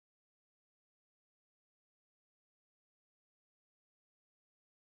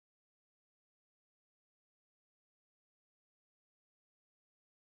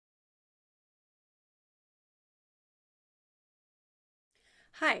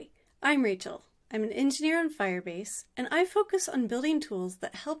Hi, I'm Rachel. I'm an engineer on Firebase, and I focus on building tools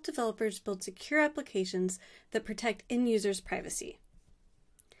that help developers build secure applications that protect end users' privacy.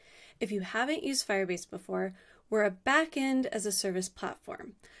 If you haven't used Firebase before, we're a back-end as a service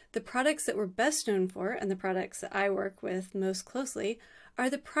platform. The products that we're best known for, and the products that I work with most closely, are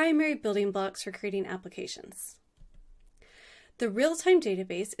the primary building blocks for creating applications. The real-time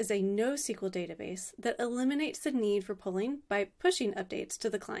database is a NoSQL database that eliminates the need for polling by pushing updates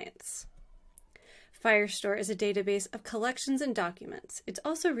to the clients. Firestore is a database of collections and documents. It's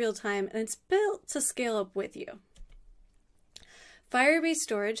also real-time and it's built to scale up with you. Firebase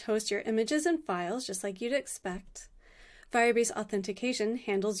Storage hosts your images and files just like you'd expect. Firebase Authentication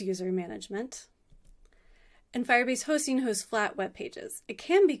handles user management. And Firebase Hosting hosts flat web pages. It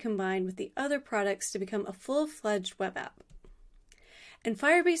can be combined with the other products to become a full-fledged web app. And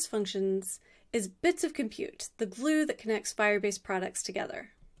Firebase Functions is bits of compute, the glue that connects Firebase products together.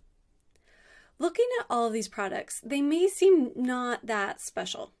 Looking at all of these products, they may seem not that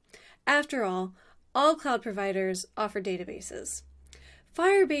special. After all cloud providers offer databases.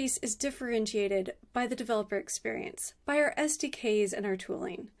 Firebase is differentiated by the developer experience, by our SDKs and our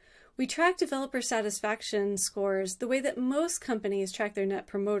tooling. We track developer satisfaction scores the way that most companies track their Net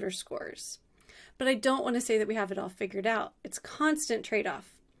Promoter scores. But I don't want to say that we have it all figured out. It's a constant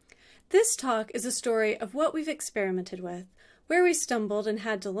trade-off. This talk is a story of what we've experimented with, where we stumbled and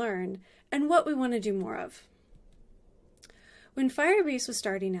had to learn, and what we want to do more of. When Firebase was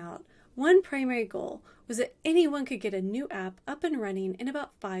starting out, one primary goal was that anyone could get a new app up and running in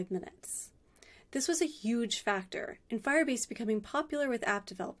about 5 minutes. This was a huge factor in Firebase becoming popular with app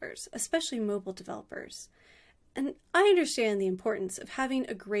developers, especially mobile developers. And I understand the importance of having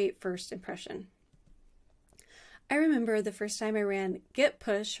a great first impression. I remember the first time I ran git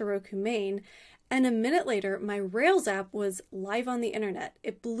push Heroku main, and a minute later, my Rails app was live on the internet.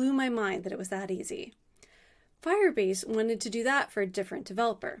 It blew my mind that it was that easy. Firebase wanted to do that for a different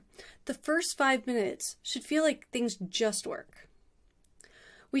developer. The first 5 minutes should feel like things just work.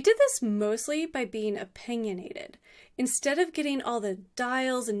 We did this mostly by being opinionated. Instead of getting all the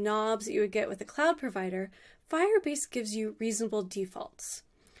dials and knobs that you would get with a cloud provider, Firebase gives you reasonable defaults.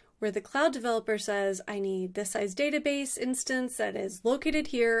 Where the cloud developer says, I need this size database instance that is located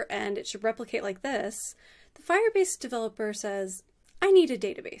here and it should replicate like this, the Firebase developer says, I need a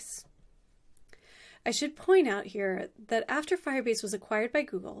database. I should point out here that after Firebase was acquired by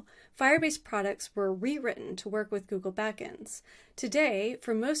Google, Firebase products were rewritten to work with Google backends. Today,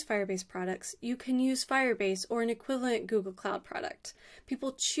 for most Firebase products, you can use Firebase or an equivalent Google Cloud product.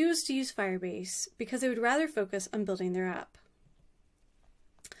 People choose to use Firebase because they would rather focus on building their app.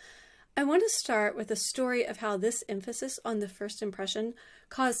 I want to start with a story of how this emphasis on the first impression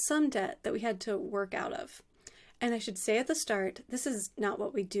caused some debt that we had to work out of. And I should say at the start, this is not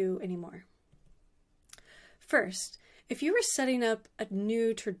what we do anymore. First, if you were setting up a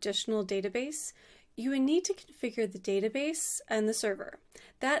new traditional database, you would need to configure the database and the server.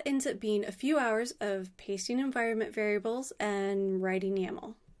 That ends up being a few hours of pasting environment variables and writing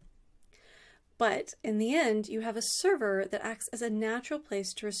YAML. But in the end, you have a server that acts as a natural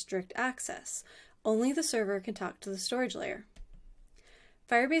place to restrict access. Only the server can talk to the storage layer.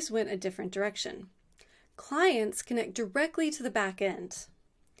 Firebase went a different direction. Clients connect directly to the back end.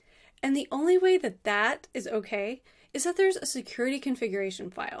 And the only way that that is okay is that there's a security configuration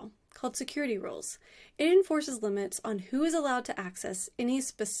file called security rules. It enforces limits on who is allowed to access any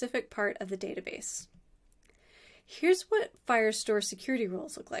specific part of the database. Here's what Firestore security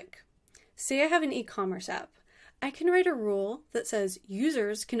rules look like. Say I have an e-commerce app. I can write a rule that says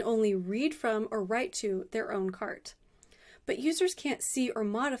users can only read from or write to their own cart, but users can't see or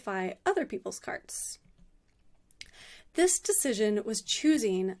modify other people's carts. This decision was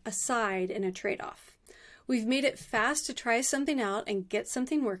choosing a side in a trade-off. We've made it fast to try something out and get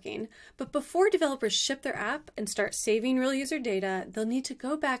something working, but before developers ship their app and start saving real user data, they'll need to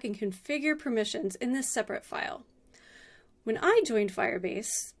go back and configure permissions in this separate file. When I joined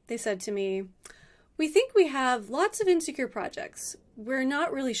Firebase, they said to me, we think we have lots of insecure projects. We're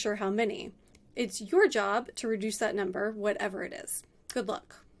not really sure how many. It's your job to reduce that number, whatever it is. Good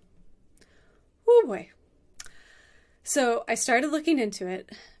luck. Oh boy. So I started looking into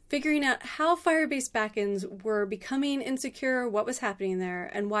it, figuring out how Firebase backends were becoming insecure, what was happening there,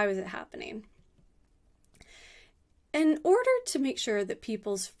 and why was it happening. In order to make sure that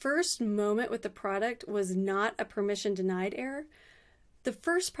people's first moment with the product was not a permission denied error, the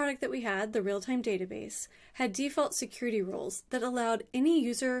first product that we had, the real-time database, had default security rules that allowed any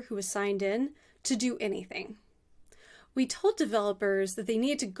user who was signed in to do anything. We told developers that they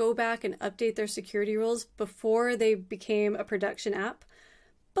needed to go back and update their security rules before they became a production app,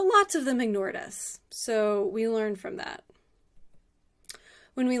 but lots of them ignored us, so we learned from that.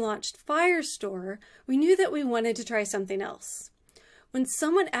 When we launched Firestore, we knew that we wanted to try something else. When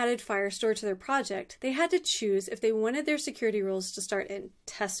someone added Firestore to their project, they had to choose if they wanted their security rules to start in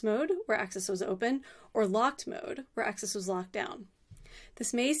test mode, where access was open, or locked mode, where access was locked down.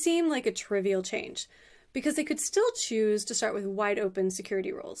 This may seem like a trivial change, because they could still choose to start with wide open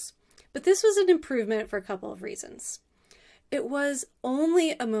security rules. But this was an improvement for a couple of reasons. It was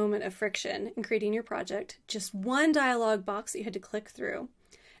only a moment of friction in creating your project, just one dialog box that you had to click through.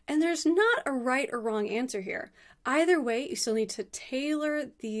 And there's not a right or wrong answer here. Either way, you still need to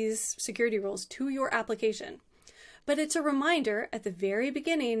tailor these security rules to your application. But it's a reminder at the very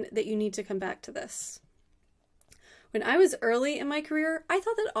beginning that you need to come back to this. When I was early in my career, I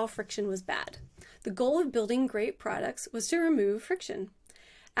thought that all friction was bad. The goal of building great products was to remove friction.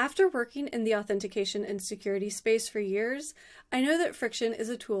 After working in the authentication and security space for years, I know that friction is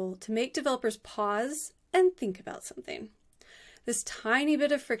a tool to make developers pause and think about something. This tiny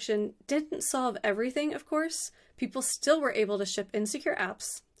bit of friction didn't solve everything, of course. People still were able to ship insecure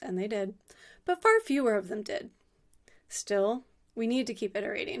apps, and they did, but far fewer of them did. Still, we need to keep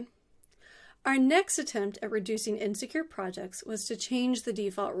iterating. Our next attempt at reducing insecure projects was to change the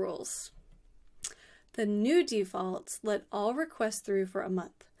default rules. The new defaults let all requests through for a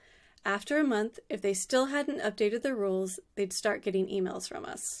month. After a month, if they still hadn't updated the rules, they'd start getting emails from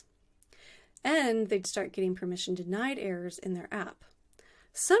us. And they'd start getting permission denied errors in their app.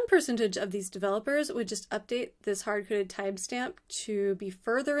 Some percentage of these developers would just update this hard-coded timestamp to be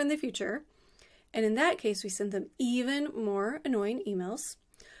further in the future, and in that case we sent them even more annoying emails.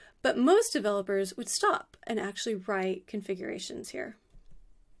 But most developers would stop and actually write configurations here.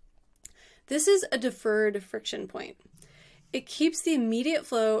 This is a deferred friction point. It keeps the immediate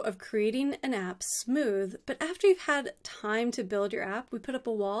flow of creating an app smooth, but after you've had time to build your app, we put up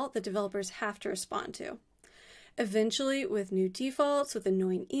a wall that developers have to respond to. Eventually, with new defaults, with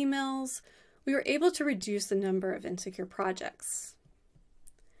annoying emails, we were able to reduce the number of insecure projects.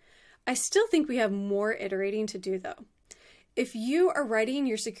 I still think we have more iterating to do though. If you are writing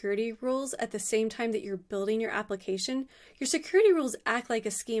your security rules at the same time that you're building your application, your security rules act like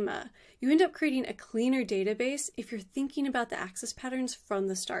a schema. You end up creating a cleaner database if you're thinking about the access patterns from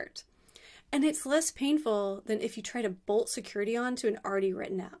the start. And it's less painful than if you try to bolt security onto an already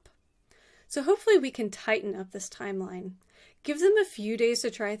written app. So hopefully we can tighten up this timeline. Give them a few days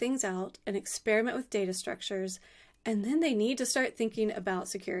to try things out and experiment with data structures, and then they need to start thinking about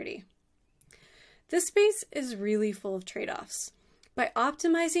security. This space is really full of trade-offs. By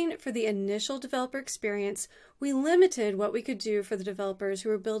optimizing for the initial developer experience, we limited what we could do for the developers who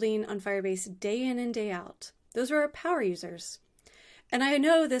were building on Firebase day in and day out. Those were our power users. And I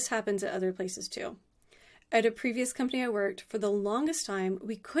know this happens at other places too. At a previous company I worked, for the longest time,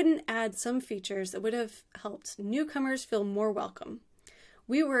 we couldn't add some features that would have helped newcomers feel more welcome.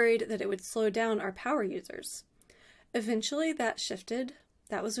 We worried that it would slow down our power users. Eventually that shifted.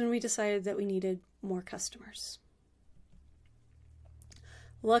 That was when we decided that we needed more customers.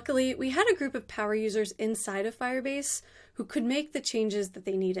 Luckily, we had a group of power users inside of Firebase who could make the changes that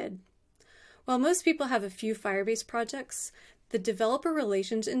they needed. While most people have a few Firebase projects, the developer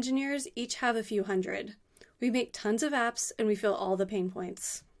relations engineers each have a few hundred. We make tons of apps and we feel all the pain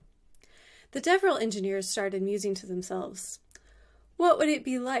points. The DevRel engineers started musing to themselves, what would it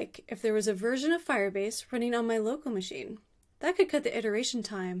be like if there was a version of Firebase running on my local machine? That could cut the iteration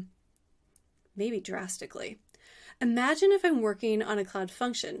time, maybe drastically. Imagine if I'm working on a cloud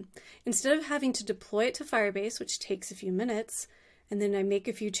function. Instead of having to deploy it to Firebase, which takes a few minutes, and then I make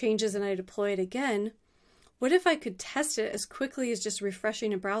a few changes and I deploy it again, what if I could test it as quickly as just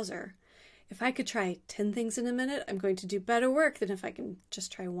refreshing a browser? If I could try 10 things in a minute, I'm going to do better work than if I can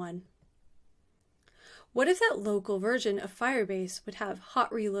just try one. What if that local version of Firebase would have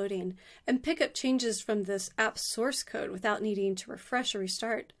hot reloading and pick up changes from this app's source code without needing to refresh or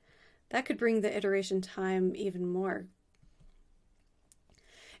restart? That could bring the iteration time even more.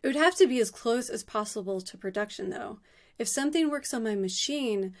 It would have to be as close as possible to production though. If something works on my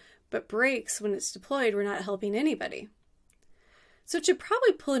machine but breaks when it's deployed, we're not helping anybody. So it should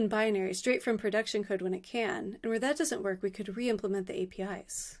probably pull in binary straight from production code when it can, and where that doesn't work, we could re-implement the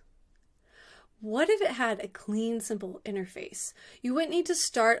APIs. What if it had a clean, simple interface? You wouldn't need to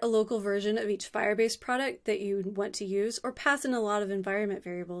start a local version of each Firebase product that you want to use or pass in a lot of environment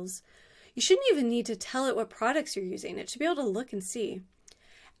variables. You shouldn't even need to tell it what products you're using. It should be able to look and see.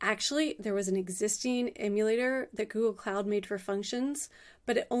 Actually, there was an existing emulator that Google Cloud made for functions,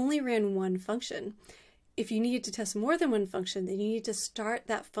 but it only ran one function. If you needed to test more than one function, then you need to start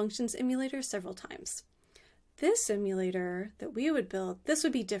that functions emulator several times. this emulator that we would build, this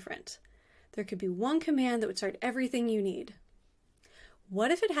would be different. There could be one command that would start everything you need.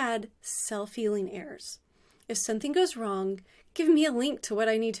 What if it had self-healing errors? If something goes wrong, give me a link to what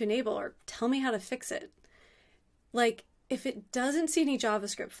I need to enable or tell me how to fix it. Like, if it doesn't see any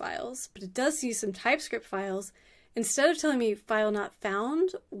JavaScript files, but it does see some TypeScript files, instead of telling me file not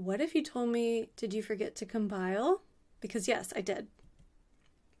found, what if you told me, did you forget to compile? Because yes, I did.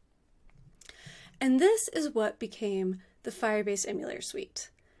 And this is what became the Firebase Emulator Suite.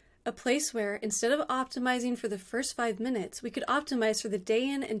 A place where, instead of optimizing for the first 5 minutes, we could optimize for the day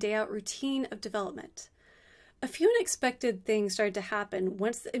in and day out routine of development. A few unexpected things started to happen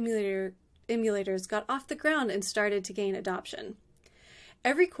once the emulators got off the ground and started to gain adoption.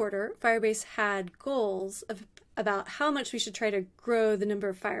 Every quarter, Firebase had goals about how much we should try to grow the number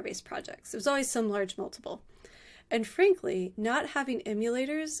of Firebase projects. It was always some large multiple. And frankly, not having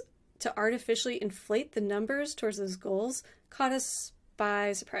emulators to artificially inflate the numbers towards those goals caught us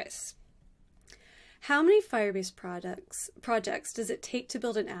by surprise. How many Firebase projects does it take to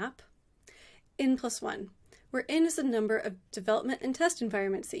build an app? N+1, where N is the number of development and test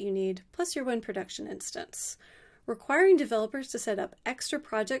environments that you need, plus your one production instance. Requiring developers to set up extra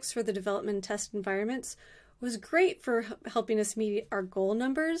projects for the development and test environments was great for helping us meet our goal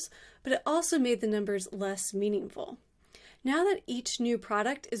numbers, but it also made the numbers less meaningful. Now that each new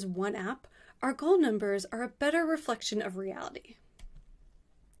product is one app, our goal numbers are a better reflection of reality.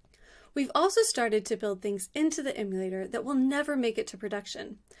 We've also started to build things into the emulator that will never make it to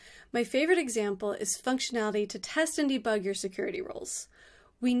production. My favorite example is functionality to test and debug your security rules.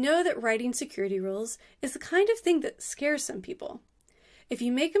 We know that writing security rules is the kind of thing that scares some people. If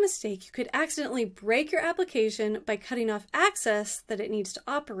you make a mistake, you could accidentally break your application by cutting off access that it needs to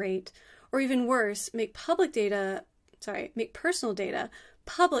operate, or even worse, make personal data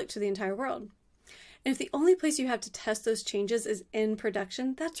public to the entire world. And if the only place you have to test those changes is in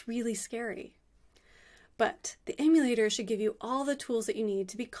production, that's really scary. But the emulator should give you all the tools that you need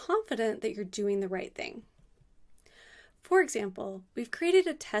to be confident that you're doing the right thing. For example, we've created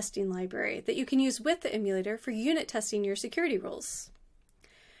a testing library that you can use with the emulator for unit testing your security rules.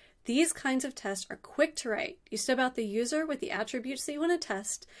 These kinds of tests are quick to write. You stub out the user with the attributes that you want to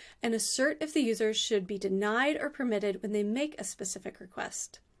test and assert if the user should be denied or permitted when they make a specific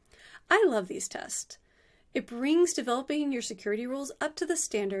request. I love these tests. It brings developing your security rules up to the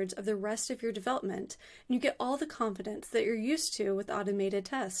standards of the rest of your development, and you get all the confidence that you're used to with automated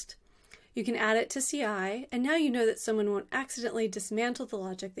tests. You can add it to CI, and now you know that someone won't accidentally dismantle the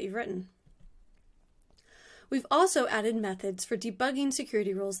logic that you've written. We've also added methods for debugging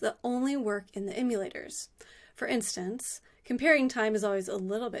security rules that only work in the emulators. For instance, comparing time is always a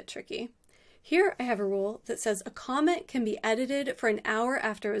little bit tricky. Here I have a rule that says a comment can be edited for an hour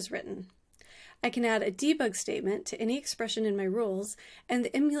after it was written. I can add a debug statement to any expression in my rules, and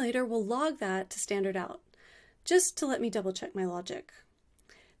the emulator will log that to standard out, just to let me double check my logic.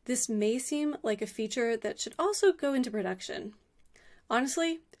 This may seem like a feature that should also go into production.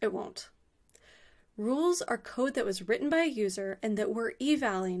 Honestly, it won't. Rules are code that was written by a user and that we're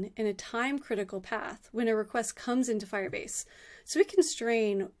evaling in a time-critical path when a request comes into Firebase, so we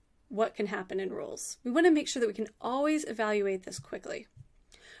constrain what can happen in rules. We want to make sure that we can always evaluate this quickly.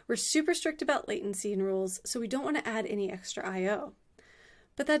 We're super strict about latency in rules, so we don't want to add any extra I/O.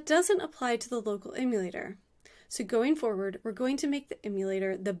 But that doesn't apply to the local emulator. So going forward, we're going to make the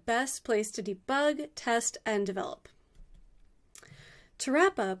emulator the best place to debug, test, and develop. To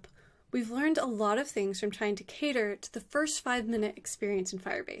wrap up, we've learned a lot of things from trying to cater to the first 5-minute experience in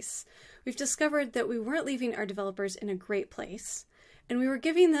Firebase. We've discovered that we weren't leaving our developers in a great place, and we were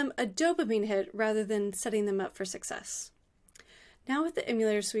giving them a dopamine hit rather than setting them up for success. Now with the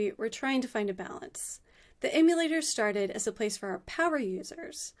emulator suite, we're trying to find a balance. The emulator started as a place for our power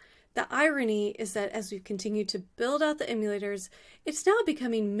users. The irony is that as we've continued to build out the emulators, it's now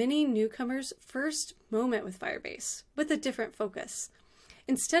becoming many newcomers' first moment with Firebase, with a different focus.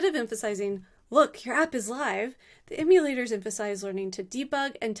 Instead of emphasizing, look, your app is live, the emulators emphasize learning to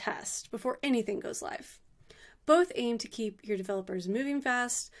debug and test before anything goes live. Both aim to keep your developers moving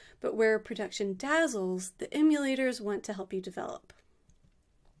fast, but where production dazzles, the emulators want to help you develop.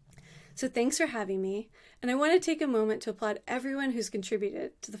 So thanks for having me, and I want to take a moment to applaud everyone who's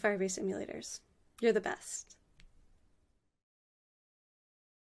contributed to the Firebase emulators. You're the best.